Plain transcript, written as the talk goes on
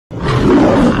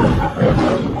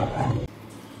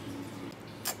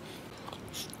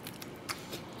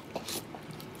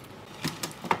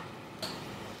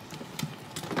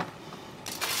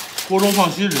锅中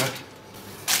放锡纸，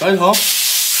白糖，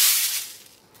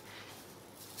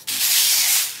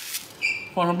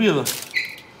放上篦子，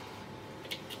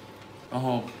然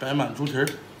后摆满猪蹄儿，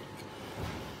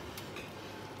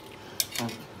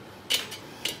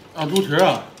让猪蹄儿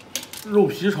啊肉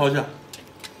皮朝下，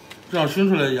这样熏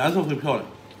出来颜色会漂亮。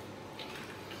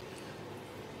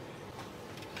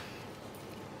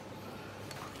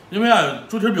因为啊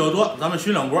猪蹄儿比较多，咱们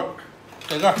熏2锅，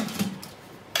盖盖，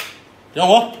点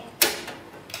火。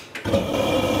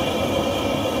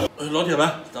老铁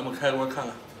们，咱们开锅看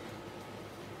看，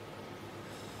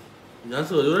颜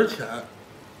色有点浅，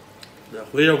再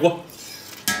回一下锅。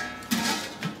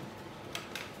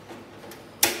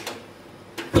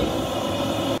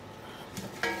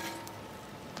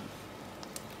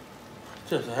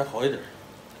这次还好一点。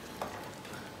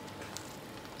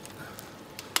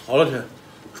好了，亲，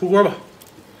出锅吧，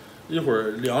一会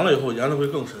儿凉了以后颜色会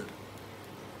更深。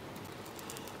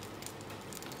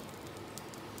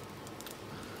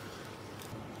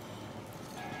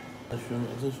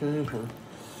再熏一会儿，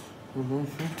不能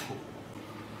熏透。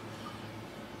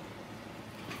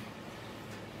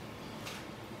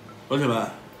老铁们，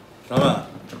咱们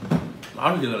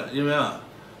拿出几个来，因为啊，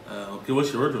给我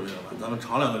媳妇儿准备的吧，咱们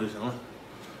尝2个就行了。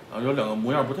然后有2个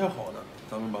模样不太好的，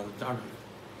咱们把它夹出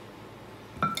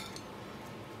来。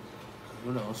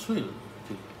有2个碎的，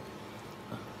这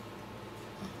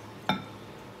个，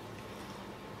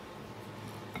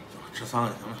吃3个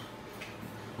就行了。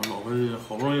我老婆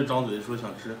好不容易张嘴说想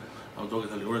吃，然后多给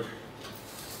她留着点，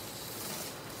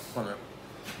放点。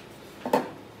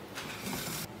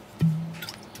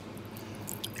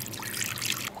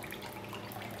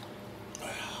哎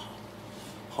呀，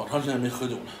好长时间没喝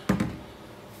酒了，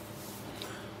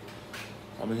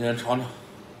咱们先尝尝，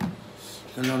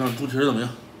先尝尝猪蹄儿怎么样？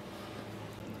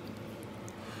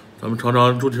咱们尝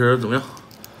尝猪蹄儿怎么样？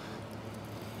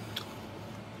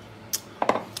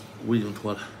骨已经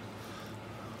脱了。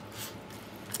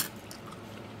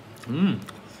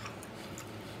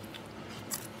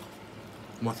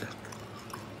哇塞，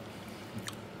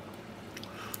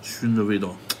熏的味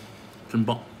道真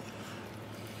棒！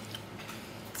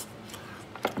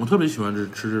我特别喜欢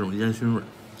吃这种烟熏味儿。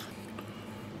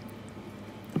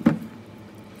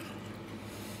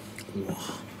哇，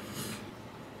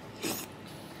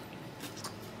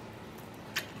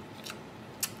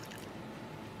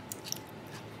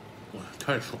哇，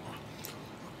太爽了！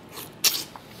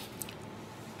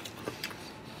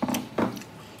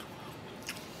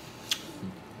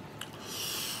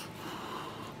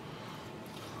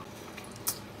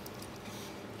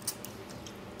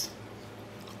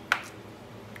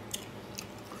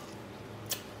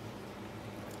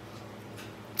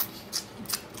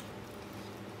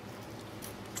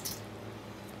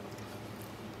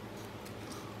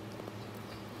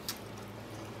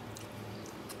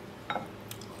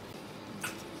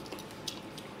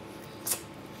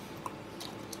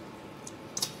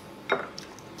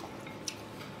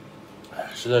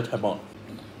实在太棒了！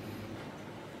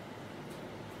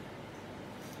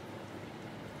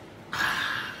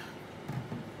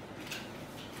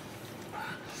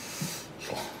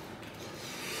爽！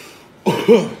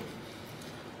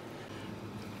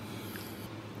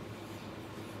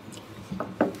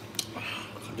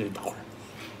看这一大块。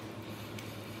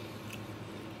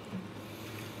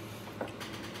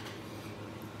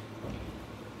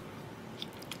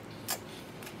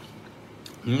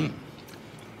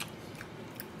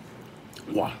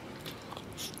哇！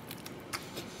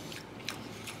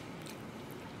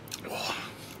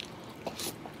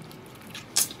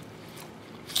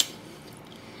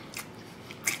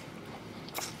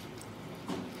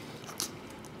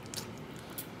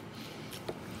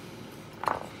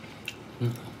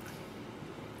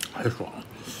太爽了！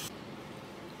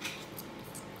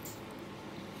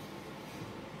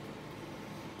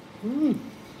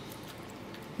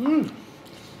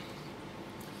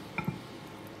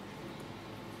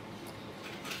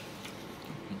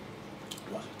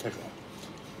哇，太爽了！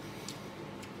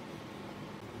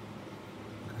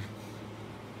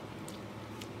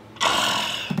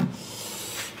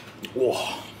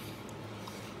哇，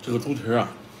这个猪蹄儿啊，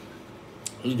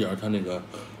一点它那个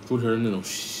猪蹄儿那种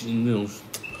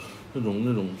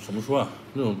怎么说啊，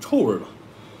那种臭味吧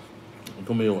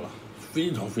都没有了，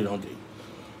非常非常得，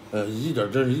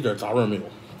真是一点杂味没有，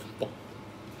棒！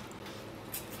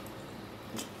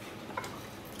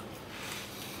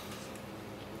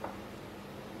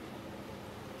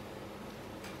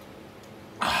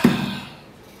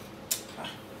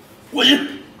过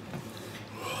瘾！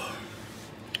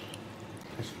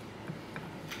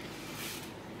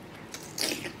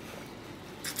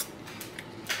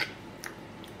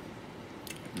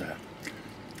来。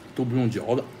不用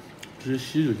嚼的，直接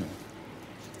吸就行了。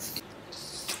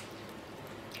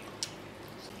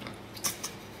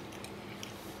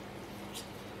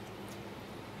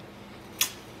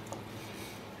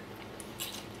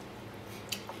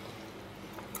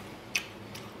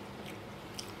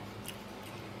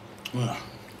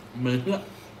美了。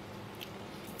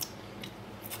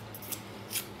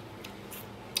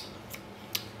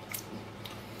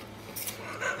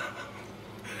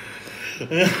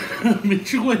哎呀，没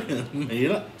吃过瘾，没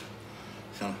了。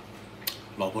行了，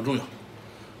老婆重要，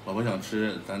老婆想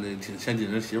吃，咱得先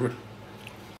紧着媳妇儿。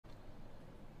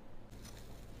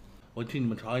我替你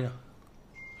们尝一下。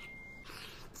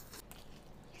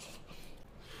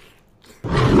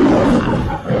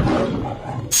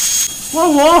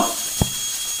关火，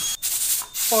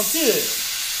放气。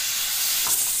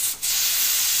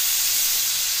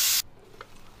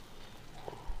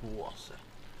哇塞，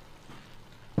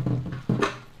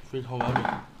非常完美。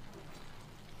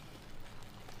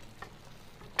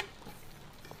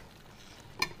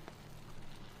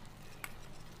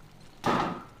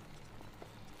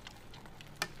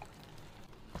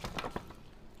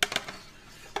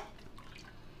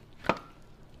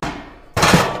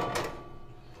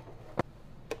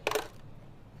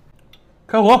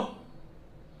开火，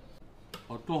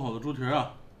把炖好的猪蹄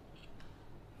啊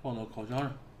放到烤箱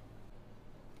上，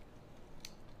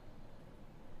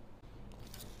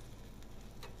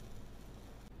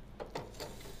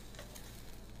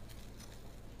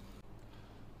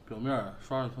表面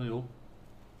刷上层油，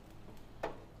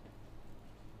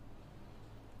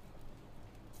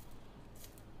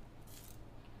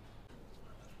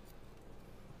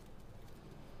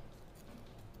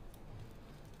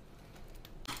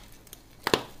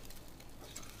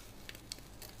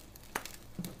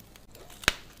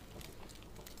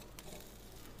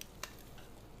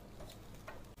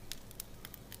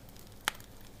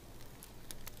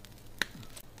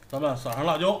咱们撒上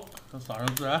辣椒，再撒上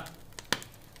孜然，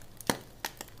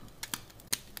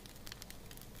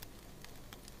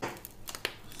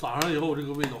撒上以后，这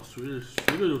个味道随着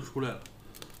就出来了，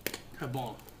太棒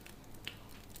了！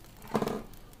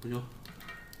不行，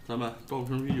咱们倒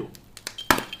瓶啤酒，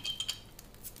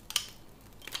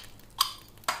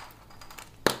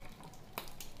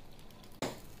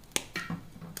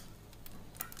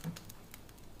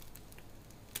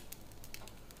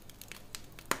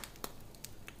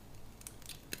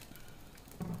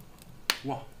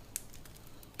哇，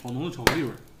好浓的巧克力味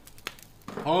儿！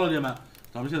好了，老铁们，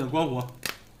咱们现在关火。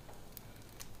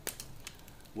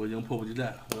我已经迫不及待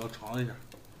了，我要尝一下。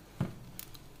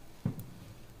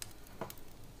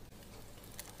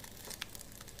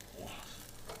哇，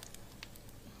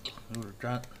有点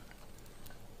粘。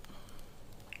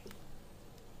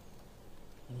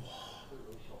哇，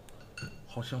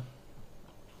好香！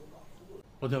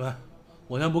老铁们，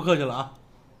我先不客气了啊，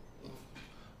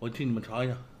我替你们尝一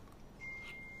下。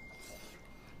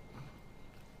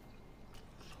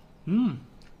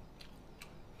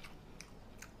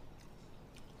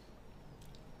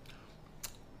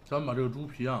咱们把这个猪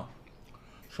皮啊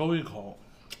稍微烤，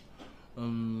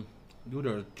有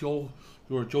点焦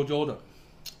的，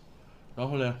然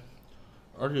后呢，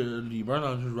而且里边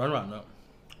呢是软软的，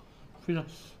非常，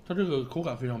它这个口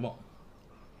感非常棒。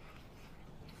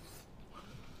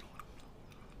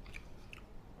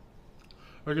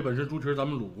而且本身猪蹄咱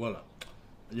们卤过了，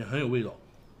也很有味道。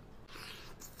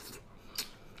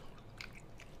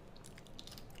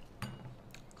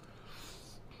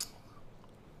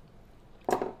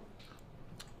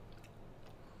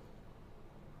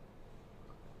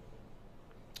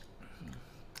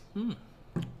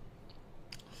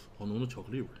好浓的巧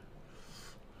克力味儿。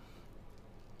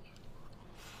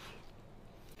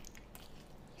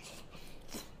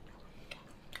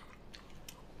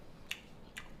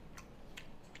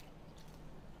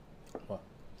哇，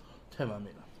太完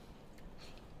美了！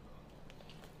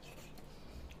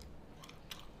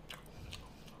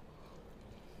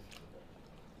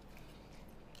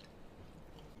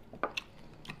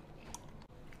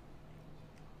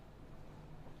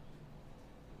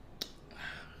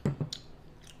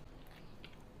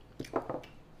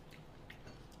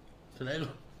再来一个。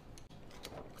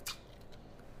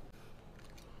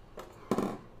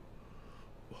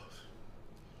哇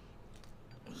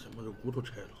塞！先把这骨头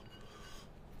拆了。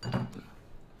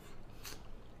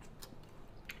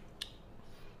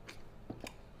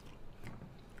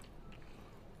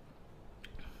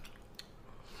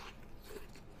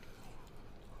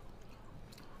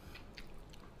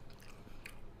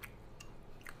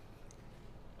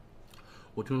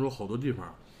我听说好多地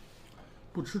方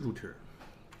不吃猪蹄儿，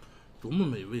多么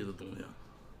美味的东西啊！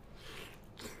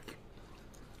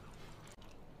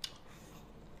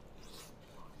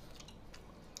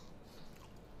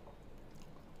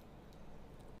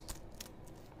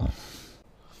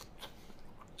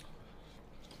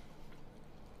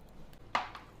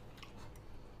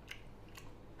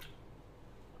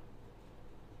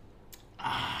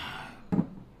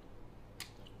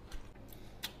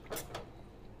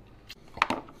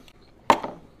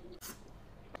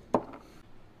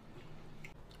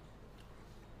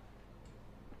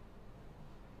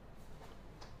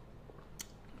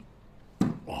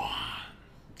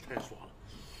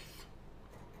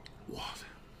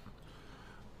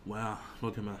我呀，老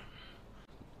铁们，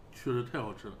确实太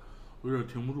好吃了，我有点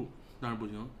停不住，但是不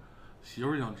行，媳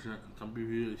妇儿想吃，咱必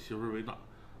须媳妇儿为大，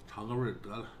尝个味儿得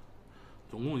了。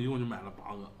总共一共就买了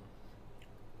8个。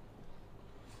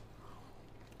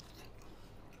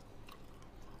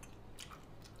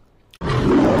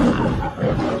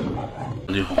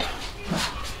你好。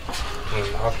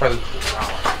拿筷子杵一下。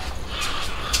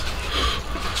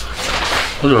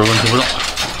有点问题不大，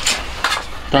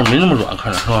但是没那么软，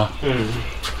看着是吧？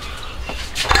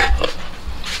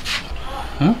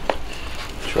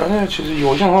全呢，其实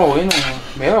有像好我给弄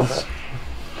没了快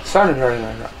，30片应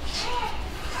该是。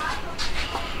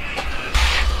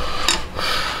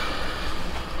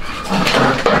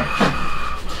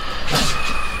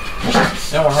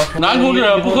男同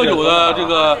志不喝酒的这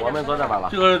个，我们坐这边了。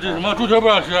这什么猪蹄不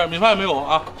让吃，米饭没有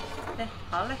啊？哎，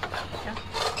好嘞，行。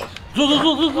坐。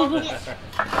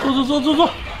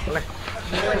来。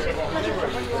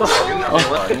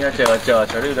应该这个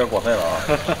确实有点过分了啊！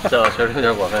这个确实有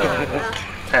点过分了，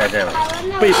太这了，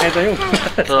备胎专用，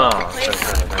是吧？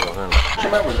太过分了。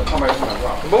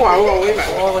甭管我给你买。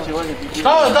我喜欢你。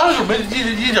咱们准备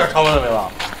一点尝完了没吧？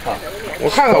我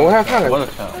看看。我的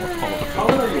天，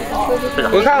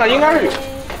我看看，应该是有。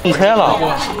你开了。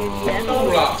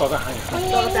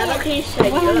咱们可以选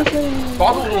一个。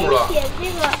拔肚住了。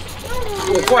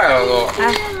我坏了都。哎，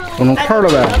我弄块了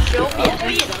呗。有免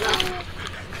费的了。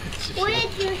我也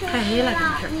听说。太黑了，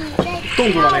这是。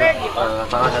冻住了那个。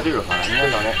咱俩先对着看，你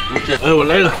看长的。哎，我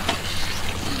来一个。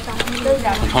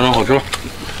尝尝好吃吧？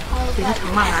给他盛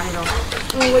嘛，拿那种。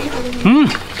有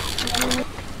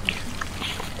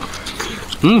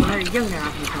点硬点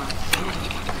啊，非常。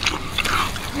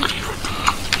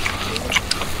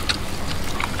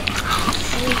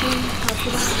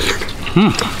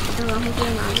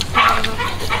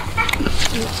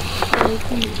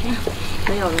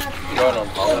没有了。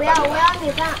我要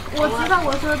米饭，我知道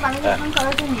我是把那个汤搞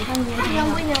到这米饭里面，这样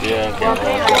不行。我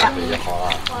可以来了。好了。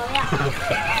我要，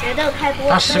别的太多。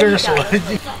他10个人手。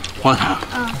黄菜。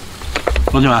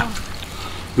老铁们，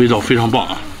味道非常棒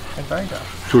啊！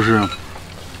就是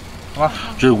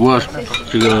这锅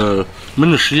这个焖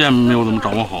的时间没有怎么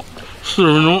掌握好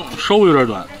，40分钟稍微有点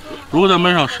短，如果再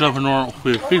焖上10来分钟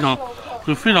会非常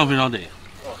得。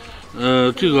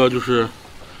这个就是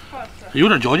有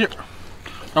点嚼劲儿，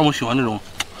但我喜欢那种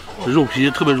肉皮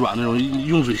特别软那种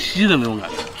用水吸的那种感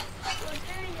觉。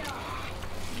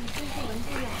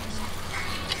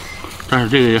但是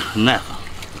这个也很 nice。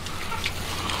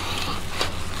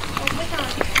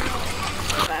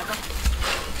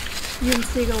硬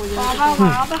吃一个，我觉得。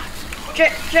好吧，这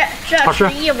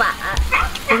是一碗。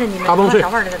不是你们小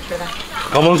贩这个吃的。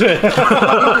嘎嘣脆。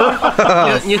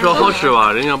你说好吃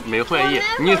吧，人家没怀疑；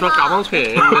你说嘎嘣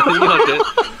脆，人家真，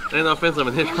人家粉丝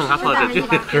们得上俺放这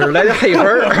是来点黑粉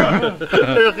儿，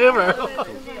这是黑粉儿。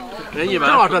人一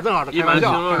般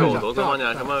形容肉都是往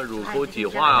家什么入口即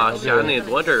化啊、馅内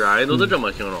多汁啊，人都是这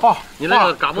么形容。你那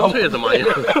个嘎嘣脆怎么样？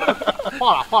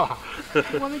化了。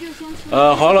我们就先吃。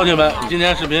好，老铁们，今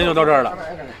天视频就到这儿了。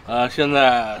现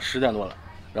在10点多了，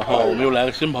然后我们又来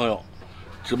个新朋友，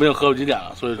指不定喝到几点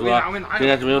了，所以说今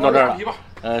天视频就到这儿了。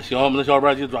喜欢我们的小伙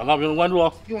伴记得转发、评论、关注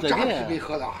哦。再见。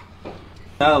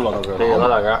来了，老大哥。对，老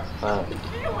大哥。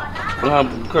我看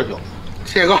个小。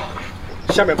谢哥，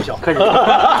下面不小。客气。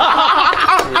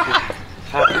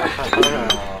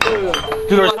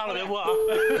这段掐了别播啊。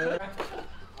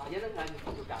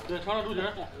对，尝尝猪蹄。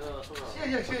谢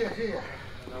谢。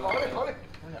好嘞，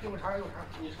用茶。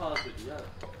你尝最底下的。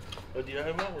底下还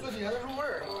有面糊。最底下的入味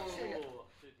儿，谢谢。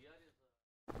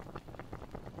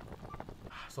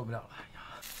受不了了，哎呀，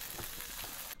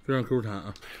非常 Q 弹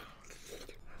啊！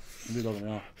味道怎么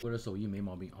样？我这手艺没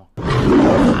毛病啊。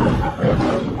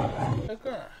开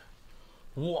盖儿，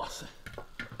哇塞，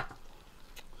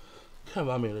太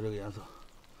完美了这个颜色。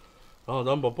然后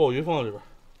咱们把鲍鱼放到里边。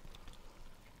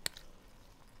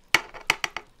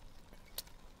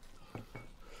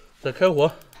再开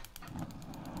火，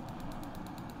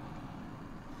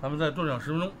咱们再炖上10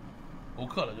分钟，够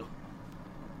克了就。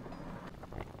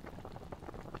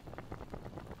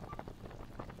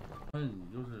你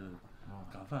就是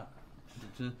赶饭，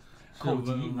真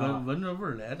闻着味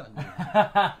儿来的，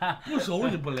不熟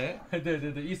你不来。对，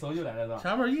一熟就来了，是吧？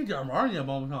前面一点忙你也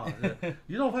帮不上，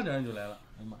一到饭点你就来了。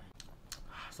哎呀妈呀，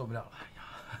受不了了，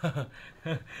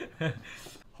哎呀！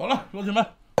好了，老铁们，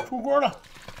出锅了。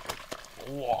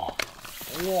哇，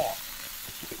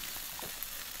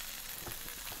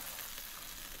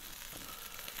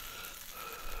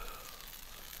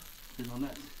非常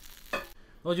nice。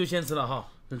那就先吃了哈，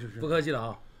不客气了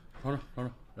啊。尝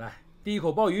尝，来，第一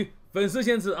口鲍鱼，粉丝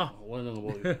先吃啊。我那个鲍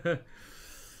鱼，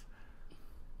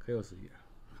可有食欲。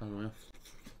看怎么样？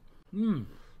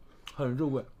很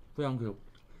入味，非常 Q，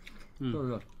 是不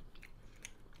是？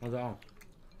好的啊，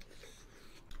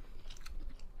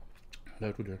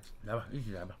来猪蹄，来吧，一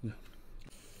起来吧。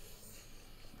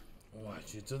我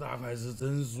去，这大块是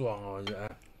真爽啊！我去，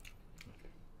哎，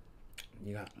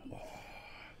你看，哇，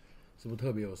是不是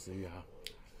特别有食欲啊？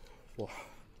哇，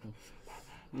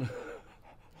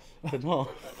很烫，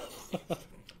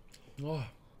哇，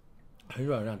很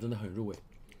软烂，真的很入味，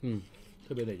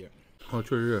特别得劲。确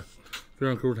实是非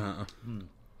常 Q 弹啊。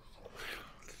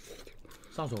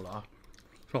上手了啊！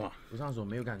上吧，不上手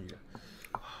没有感觉。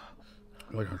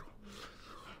我上手，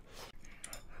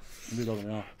味道怎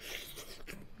么样？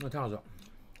那太好吃了，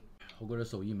猴哥的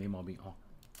手艺没毛病啊，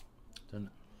真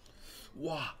的。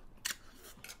哇，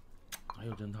还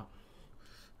有真烫。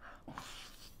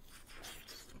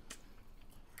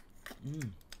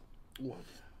我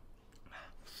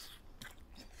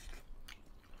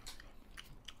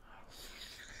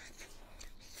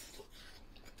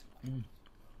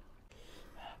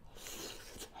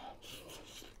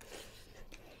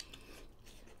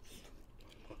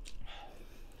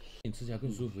你吃起来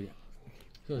更舒服一点，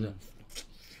是不是？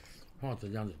很好吃，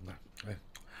这样子，你看，哎，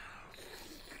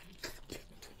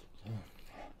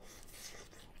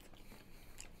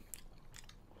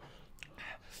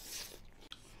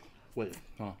过瘾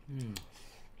啊！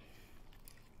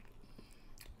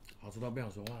好吃到不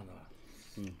想说话呢。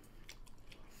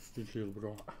这吃一个不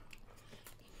说话。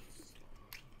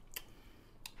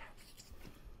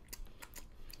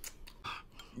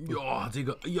呀，这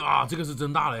个，哎呀，这个是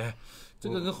真大嘞，这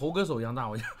个跟猴哥手一样大，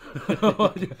我讲。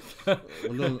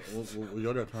我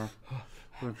舀点汤，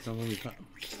让给你看。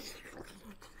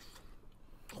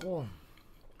嚯，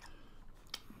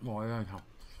我要看，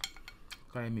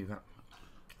干点米饭。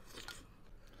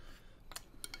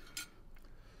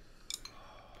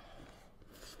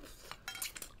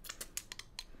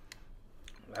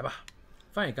来吧，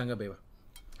饭也干个杯吧。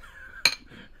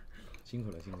辛苦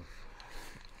了，辛苦了。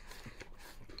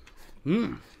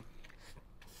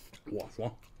哇，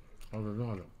爽！好吃，真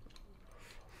好吃。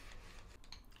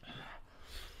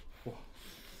哇，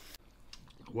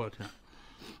我的天，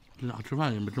这家吃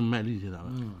饭也没这么卖力气的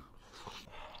了。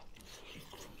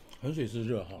衡水是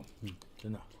热哈，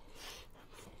真的。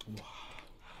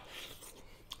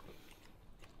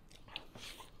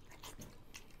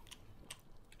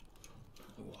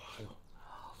哇，还有，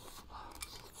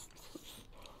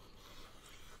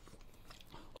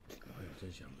哎呀，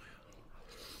真香呀！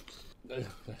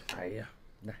哎呀，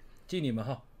来敬你们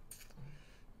哈。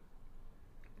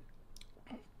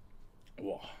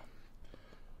哇，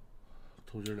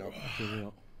头劲了，真是，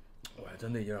哇，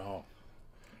真得劲哈！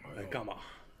哎，干嘛？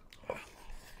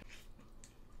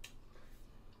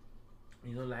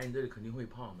你说来你这里肯定会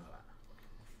胖的了。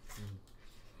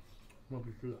那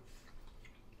必须的。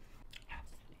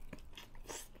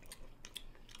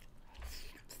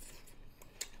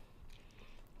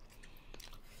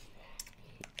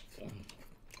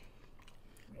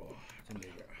哇，真得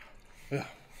劲！哎呀，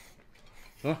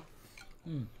行，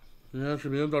今天视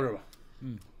频到这儿吧。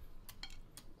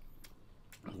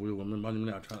估计我们把你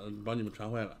们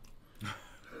馋坏了。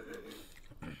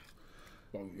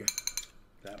鲍鱼，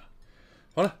来吧。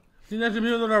好了，今天视频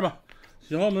就到这儿吧。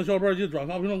喜欢我们的小伙伴记得转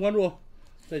发、评论、关注。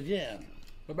再见，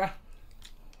拜拜。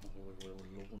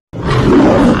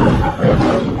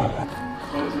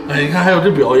哎，你看还有这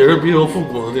表也是比较复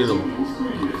古的这种，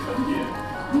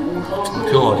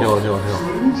挺好。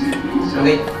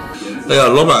哎呀，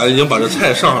老板已经把这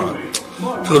菜上了。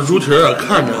这个猪蹄啊，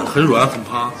看着很软很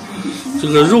趴，这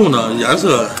个肉呢颜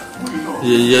色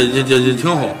也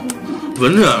挺好，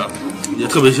闻着也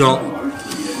特别香。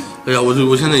哎呀，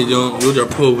我现在已经有点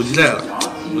迫不及待了，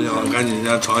我想赶紧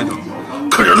先尝一尝。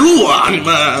快点录啊，你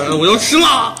们，我要吃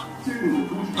了。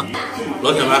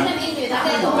老铁们，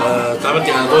咱们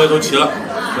点的东西都齐了，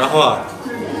然后啊，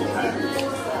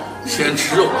先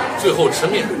吃肉，最后吃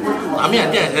面，把面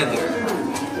垫先点，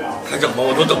快整吧，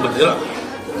我都等不及了。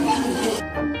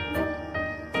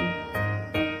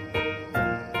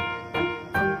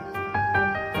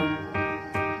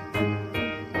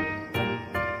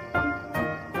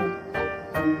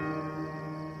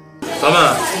咱们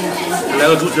来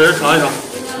个猪蹄儿尝一尝，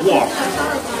哇，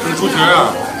这个猪蹄儿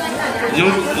啊，已经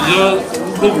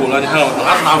脱骨了，你看我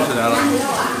拿都拿不起来了。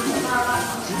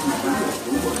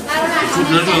猪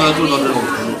蹄儿就能做到这种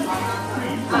程度。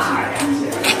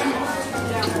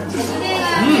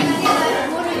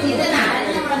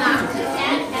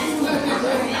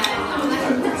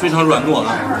非常软糯啊，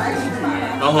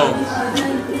然后，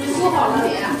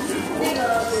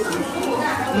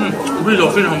味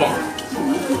道非常棒。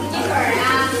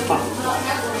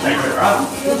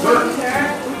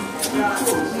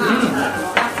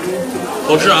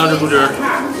好吃啊，这猪蹄儿，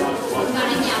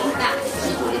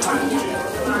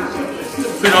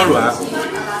非常软。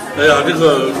哎呀，这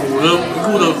个卤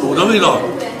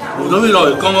的味道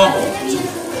也刚刚好。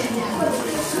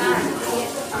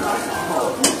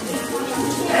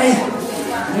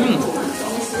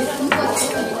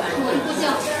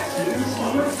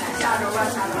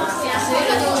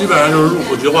基本上就是入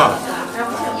口即化。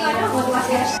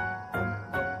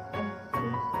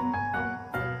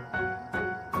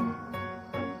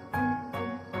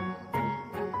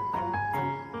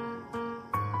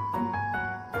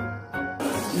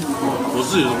我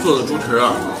自己做的猪蹄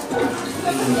啊，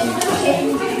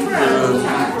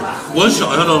我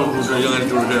想象到的猪蹄应该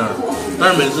就是这样，但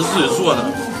是每次自己做呢，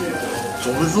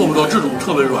总是做不到这种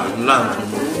特别软烂的程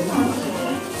度。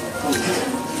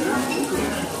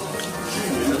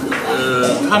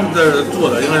他们在这做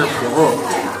的应该是火候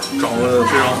掌握的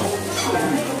非常好。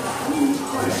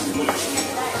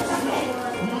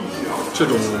这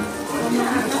种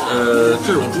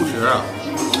猪蹄啊，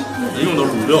用的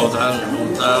卤料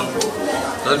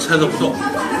咱猜测不到，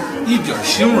一点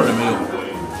腥味也没有。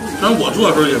虽然我做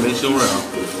的时候也没腥味啊，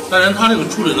但是他这个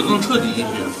处理的更彻底一些。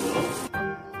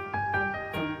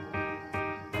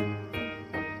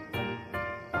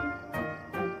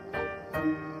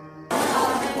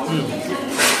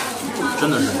真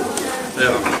的是，哎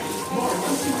呀，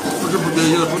不知不觉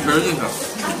一个猪蹄儿进去了。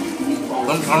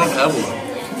咱们尝尝排骨吧。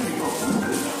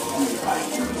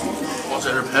哇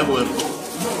塞，这排骨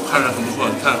看着很不错，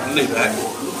你看肋排。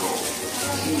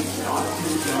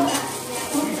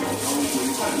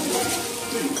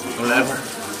我来一份。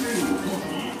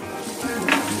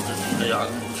哎呀，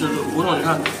这骨头你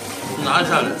看，拿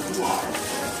下来，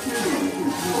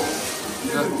你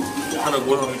看它的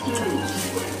骨头。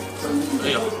哎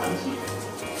呀，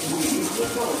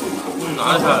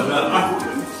拿下来了。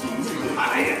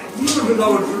你怎么知道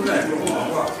我吃在这黄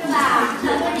瓜？是吧？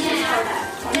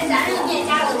那咱这个面加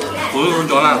了卤蛋。骨头都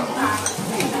嚼烂了。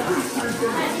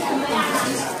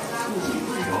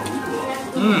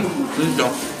真香。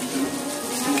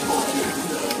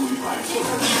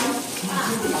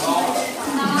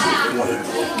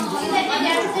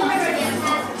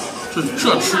这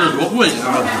吃的多过瘾啊！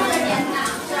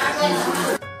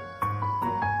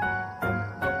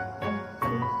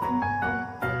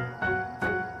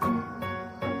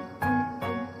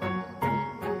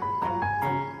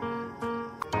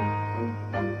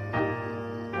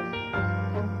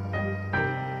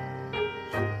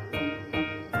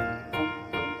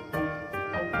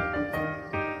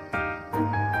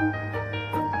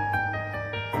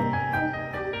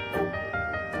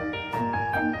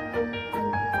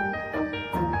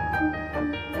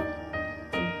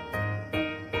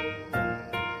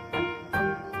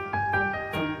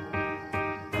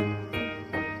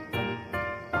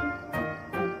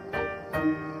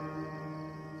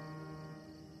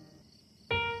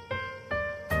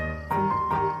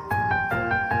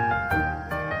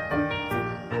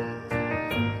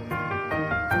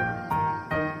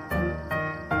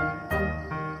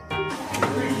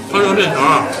它这个面条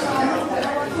啊，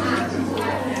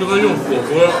就跟用火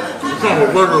锅上火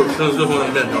锅时候吃的最后那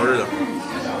个面条似的。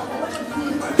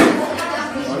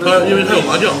它因为它有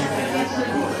麻酱，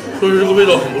所以这个味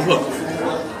道很不错。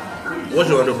我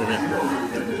喜欢这口面。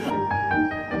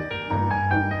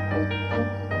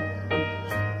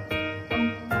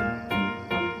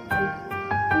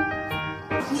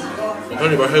它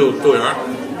里边还有豆芽。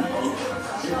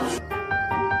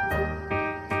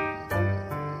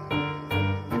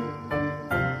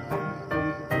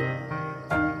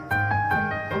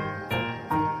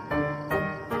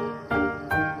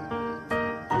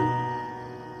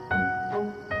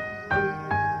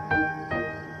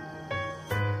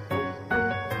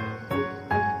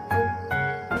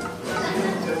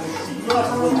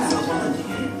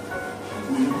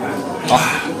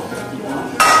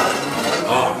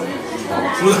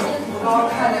出来！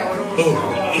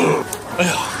哎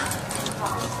呀，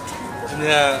今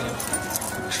天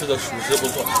吃的属实不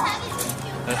错。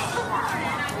哎呀，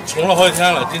穷了好几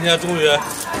天了，今天终于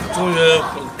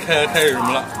开始什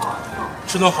么了？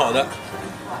吃顿好的。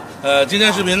今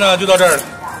天视频呢就到这儿了。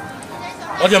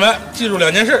老铁们，记住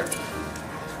2件事：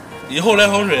以后来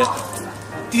衡水，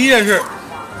第一件事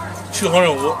去衡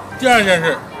水湖，第2件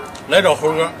事来找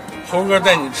猴哥，猴哥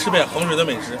带你吃遍衡水的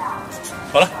美食。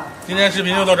好了。今天视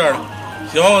频就到这儿了，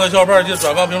喜欢我的小伙伴记得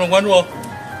转发、评论、关注哦，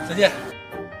再见。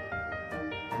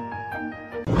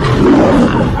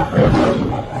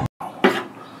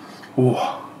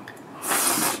哇，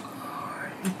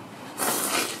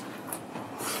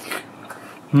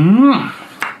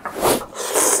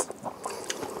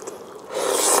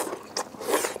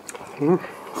人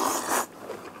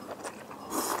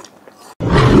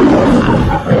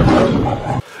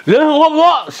生活不多，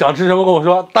想吃什么跟我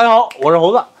说。大家好，我是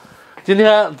猴子，今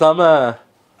天咱们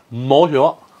毛血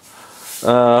旺。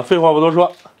废话不多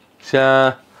说，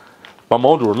先把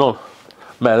毛肚弄了，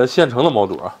买的现成的毛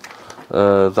肚啊。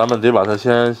咱们得把它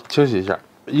先清洗一下。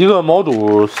一个毛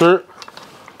肚丝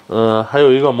儿，还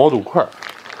有一个毛肚块，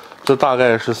这大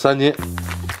概是3斤。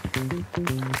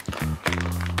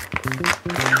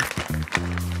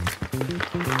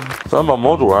咱把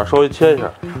毛肚啊稍微切一下，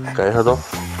改一下刀。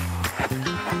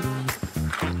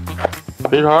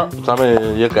肥肠咱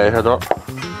们也改一下刀。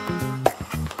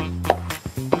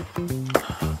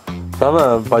咱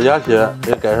们把鸭血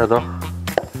也改一下刀。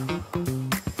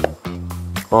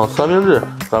三明治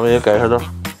咱们也改一下刀。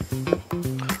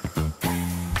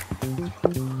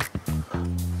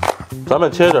咱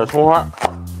们切一点葱花。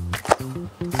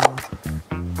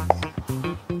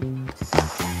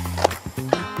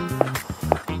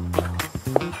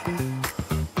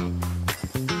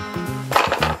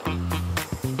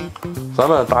咱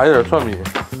们打一点蒜米，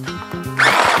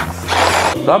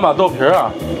咱把豆皮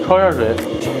啊焯一下水，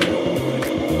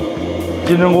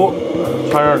金针菇焯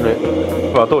一下水，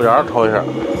把豆芽焯一下，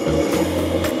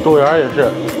豆芽也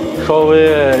是稍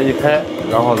微一开，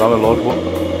然后咱们捞出。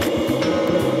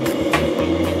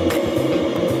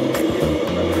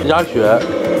鸭血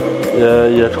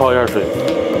也焯一下水，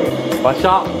把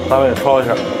虾咱们也焯一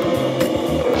下。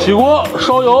起锅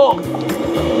烧油，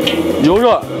油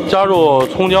热加入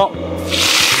葱姜。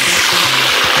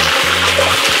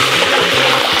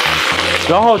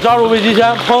然后加入味极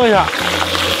鲜烹一下，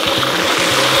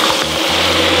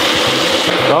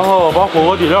然后把火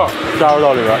锅底料加入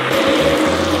到里边，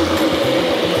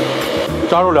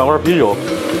加入2罐啤酒，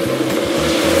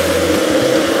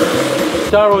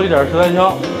加入一点十三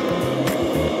香、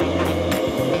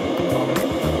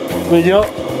味精、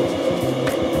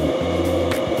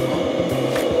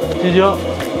鸡精、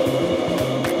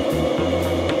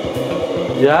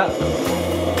盐、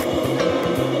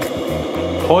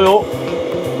蚝油。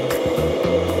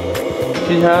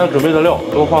提前准备的料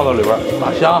都放到里边，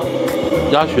大虾、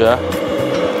鸭血、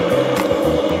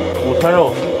午餐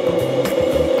肉、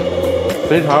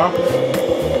肥肠，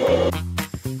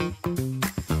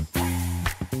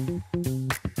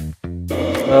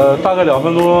大概2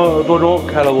分多钟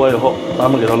开了锅以后，咱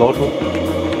们给它捞出，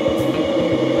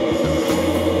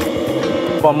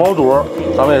把毛肚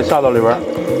咱们也下到里边，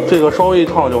这个稍微一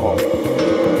烫就好。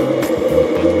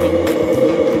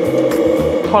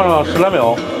烫上10来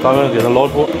秒，咱们给它捞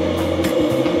出。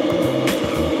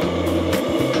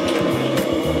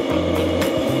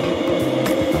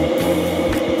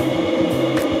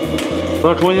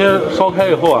等重新烧开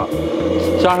以后啊，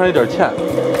加上一点芡。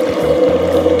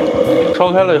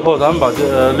烧开了以后，咱们把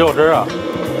这料汁啊，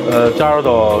加入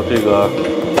到这个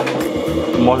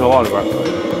毛血旺里边。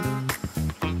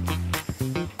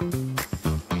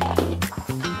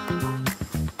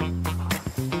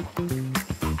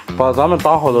把咱们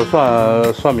打好的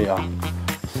蒜米啊，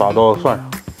撒到蒜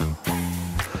上，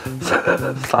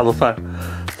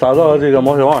撒到这个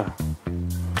毛血旺上。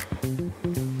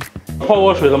泡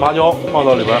过水的麻椒放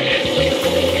到里边，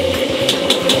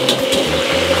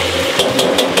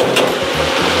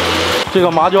这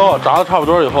个麻椒炸的差不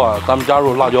多以后啊，咱们加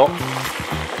入辣椒。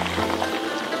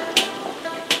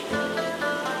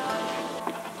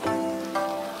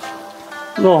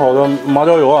弄好的麻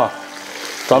椒油啊，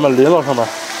咱们淋到上面。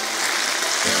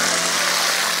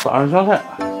撒上香菜，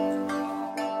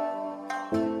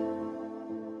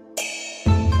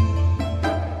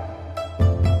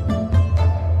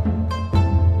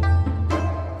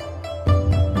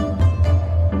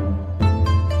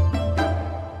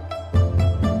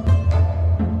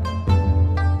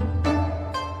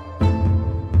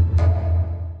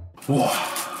哇，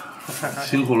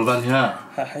辛苦了半天。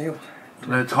还有，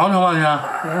来尝尝吧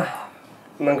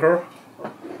你。门口。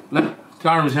来，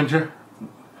家人们先吃。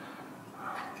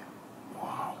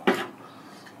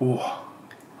哇，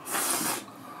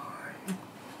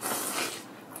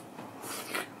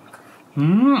哎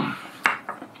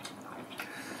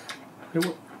呦，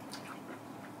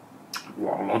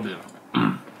哇，老对了。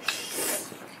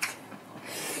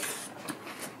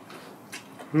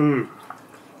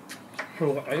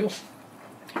哎呦，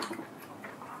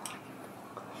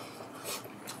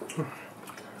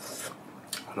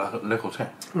来口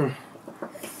菜。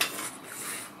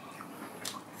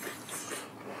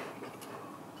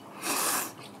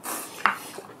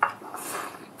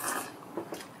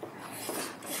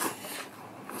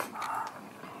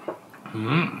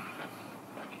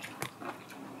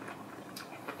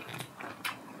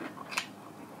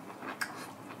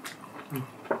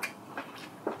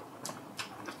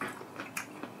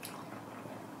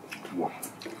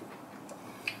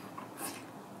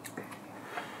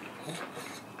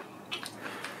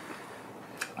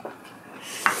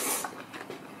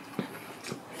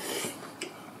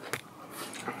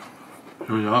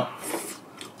不行。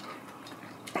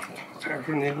菜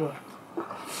是那个。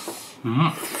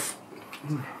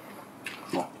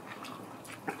好。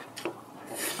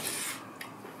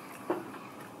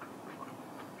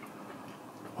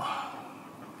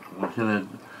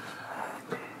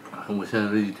我现在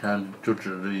这一天就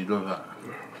只这一顿饭。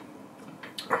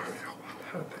哎呀，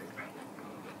太累了。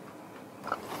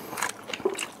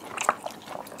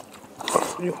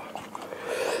哎呦。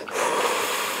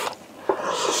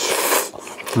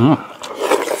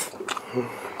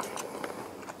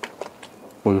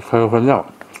我就开个饭酱。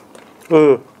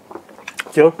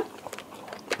行。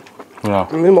怎么样？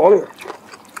没毛病。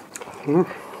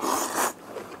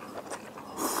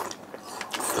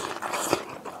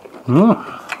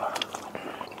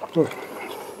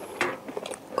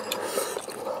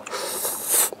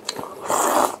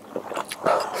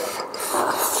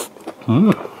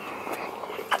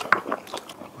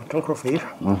整口肥肠。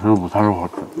这午餐肉好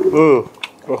吃。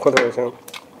我回头也行。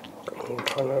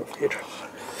尝尝肥肠。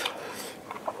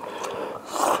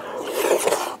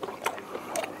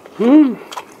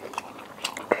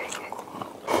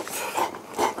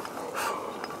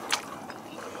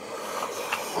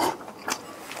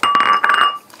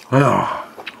哎呀，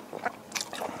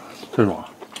这种，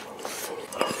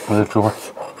我得吃会儿，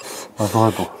我吃会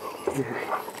儿多。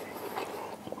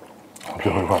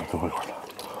最后一块了。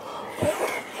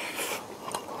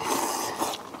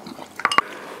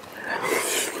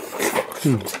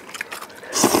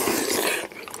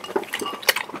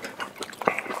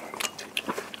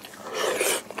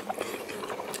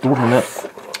独成面，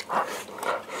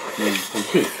很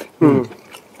脆。我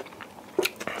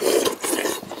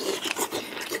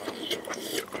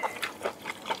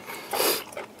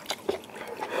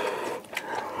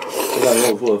感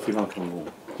觉我做的非常成功。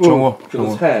这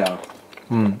个菜呀，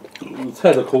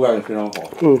菜的口感也非常好。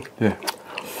对，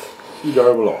一点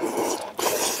也不老。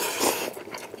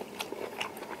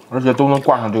而且都能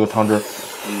挂上这个汤汁。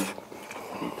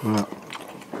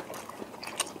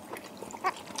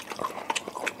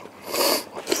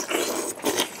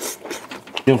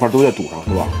冰块都得堵上是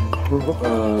吧？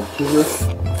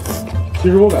其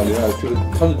实我感觉这个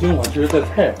它的精华其实在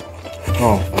菜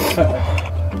上。菜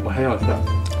我还想吃，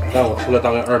但我吃了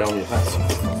大概2两米饭。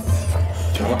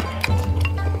行了，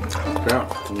这样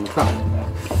午饭。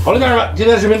好了，家人们，今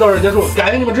天的视频到这儿结束，感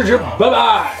谢你们支持，拜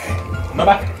拜，拜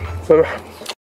拜。